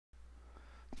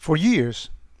For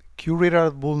years,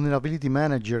 QRadar Vulnerability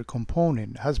Manager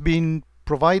component has been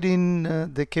providing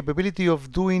the capability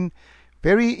of doing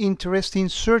very interesting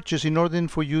searches in order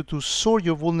for you to sort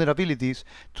your vulnerabilities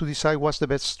to decide what's the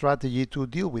best strategy to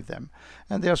deal with them.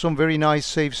 And there are some very nice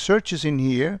safe searches in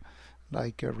here,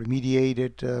 like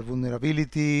remediated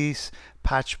vulnerabilities,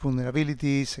 patch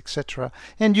vulnerabilities, etc.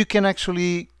 And you can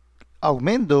actually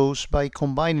augment those by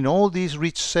combining all these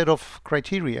rich set of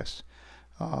criteria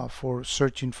for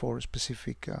searching for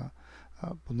specific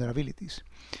vulnerabilities.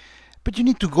 But you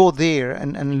need to go there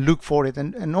and look for it.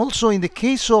 And also in the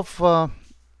case of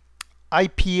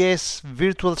IPS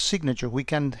virtual signature, we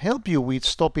can help you with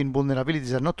stopping vulnerabilities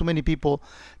that not too many people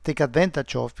take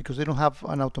advantage of because they don't have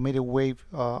an automated way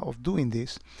of doing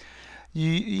this.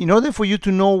 In order for you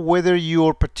to know whether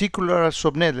your particular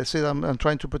subnet, let's say I'm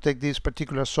trying to protect this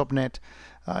particular subnet,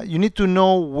 you need to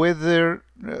know whether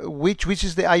which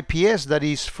is the IPS that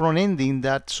is front-ending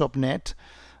that subnet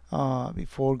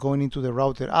before going into the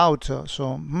router out.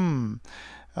 And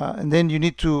then you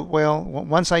need to, well,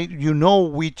 once you know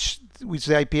which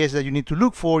the IPS that you need to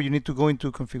look for, you need to go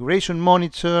into configuration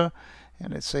monitor,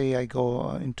 and let's say I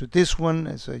go into this one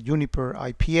as a Juniper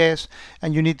IPS,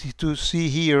 and you need to see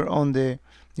here on the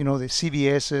the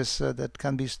CVSs that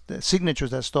can be the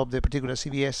signatures that stop the particular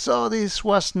CVS. So this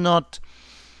was not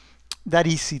that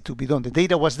easy to be done. The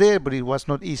data was there, but it was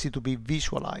not easy to be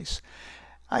visualized.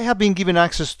 I have been given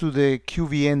access to the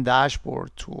QVM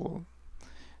Dashboard tool.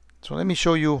 So let me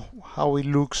show you how it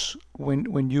looks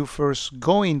when you first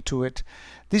go into it.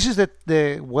 This is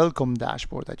the welcome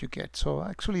dashboard that you get. So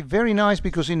actually very nice,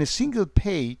 because in a single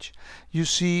page you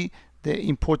see the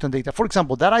important data. For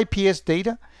example, that IPS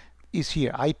data is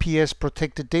here, IPS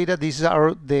protected data. These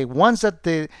are the ones that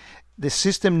the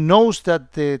system knows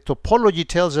that the topology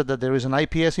tells it that there is an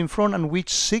IPS in front, and which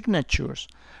signatures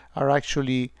are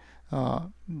actually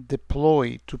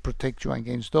deployed to protect you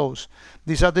against those.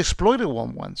 These are the exploited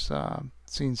ones.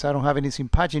 Since I don't have anything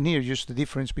patching here, just the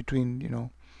difference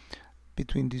between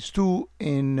between these two,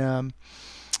 and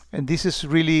this is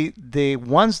really the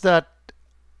ones that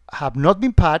have not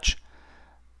been patched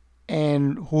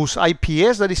and whose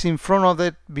IPS that is in front of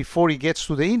it before it gets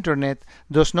to the internet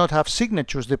does not have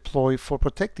signatures deployed for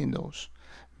protecting those.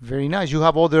 Very nice. You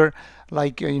have other,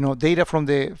 like data from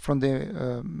the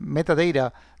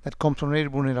metadata that comes from a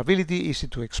vulnerability, easy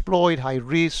to exploit, high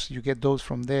risk. You get those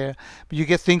from there. But you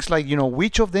get things like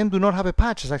which of them do not have a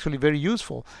patch. It's actually very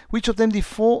useful. Which of them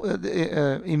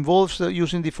involves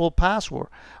using default password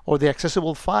or the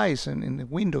accessible files in the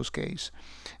Windows case.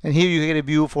 And here you get a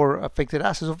view for affected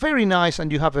assets. So very nice,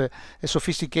 and you have a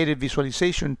sophisticated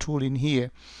visualization tool in here.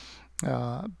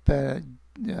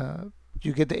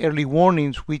 You get the early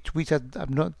warnings, which have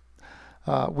not,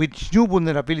 which new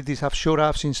vulnerabilities have showed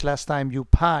up since last time you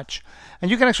patch,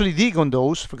 and you can actually dig on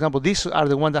those. For example, these are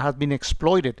the ones that have been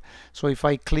exploited. So if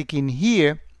I click in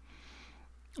here,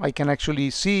 I can actually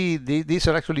see these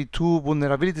are actually two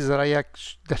vulnerabilities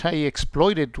that I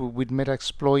exploited with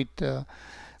Metaexploit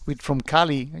from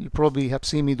Kali. You probably have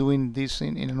seen me doing this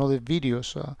in another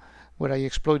videos where I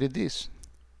exploited this.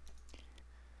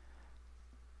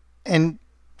 And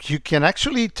you can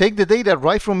actually take the data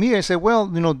right from here and say, well,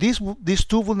 these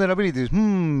two vulnerabilities,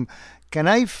 can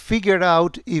I figure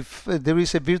out if there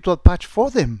is a virtual patch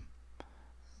for them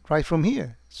right from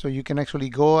here? So you can actually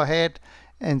go ahead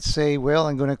and say, well,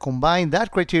 I'm going to combine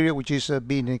that criteria, which is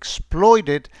being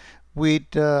exploited,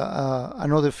 with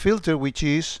another filter, which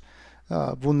is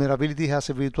vulnerability has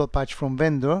a virtual patch from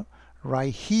vendor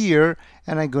right here,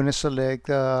 and I'm going to select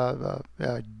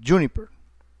Juniper,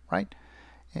 right?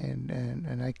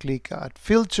 And I click add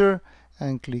filter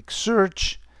and click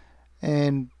search,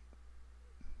 and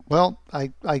well,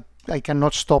 I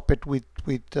cannot stop it with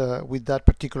that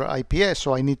particular IPS,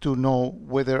 so I need to know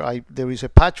whether there is a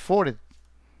patch for it.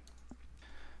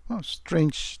 Well,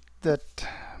 strange that,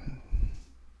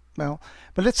 well,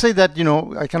 but let's say that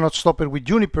I cannot stop it with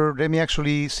Juniper. Let me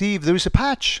actually see if there is a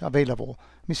patch available.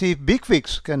 Let me see if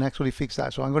BigFix can actually fix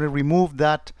that. So I'm going to remove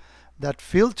that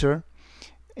filter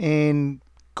and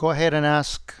go ahead and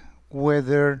ask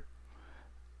whether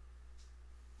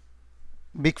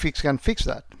BigFix can fix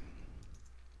that.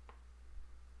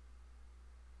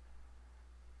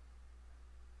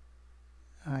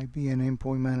 IBM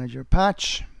Endpoint Manager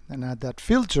patch, and add that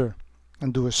filter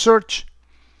and do a search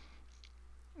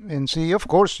and see. Of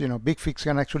course, BigFix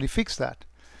can actually fix that.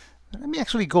 Let me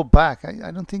actually go back.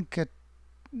 I don't think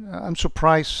I'm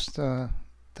surprised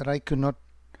that I could not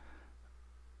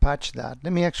patch that.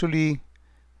 Let me actually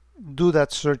do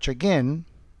that search again,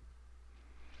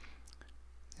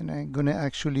 and I'm going to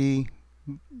actually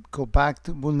go back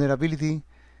to vulnerability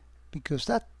because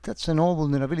that's an old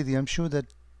vulnerability. I'm sure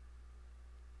that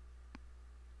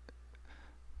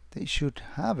they should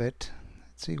have it.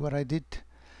 Let's see what I did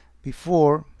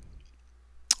before.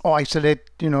 Oh, I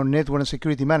select, network and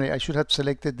security manager. I should have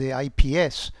selected the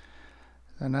IPS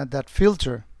and add that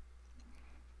filter.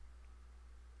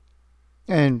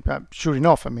 And sure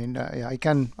enough, I mean, I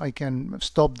can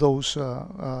stop those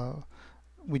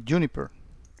with Juniper.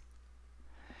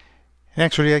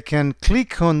 Actually, I can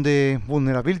click on the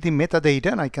vulnerability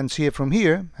metadata, and I can see it from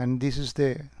here. And this is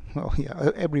the, well,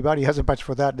 yeah, everybody has a patch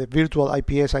for that, the virtual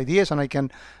IPS IDs, and I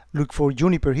can look for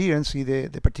Juniper here and see the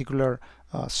particular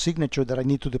signature that I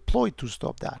need to deploy to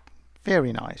stop that.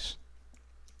 Very nice.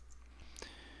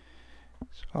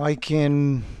 So I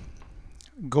can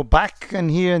go back and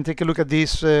here and take a look at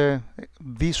this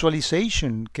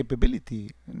visualization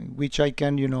capability, in which I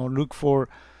can, look for,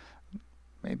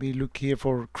 maybe look here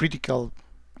for critical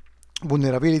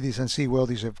vulnerabilities and see, well,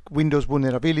 this is a Windows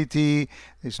vulnerability,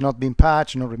 it's not been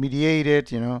patched, not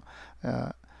remediated,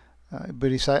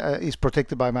 but it's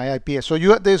protected by my IPS. So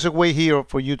there's a way here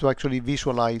for you to actually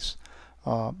visualize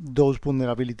those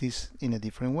vulnerabilities in a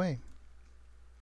different way.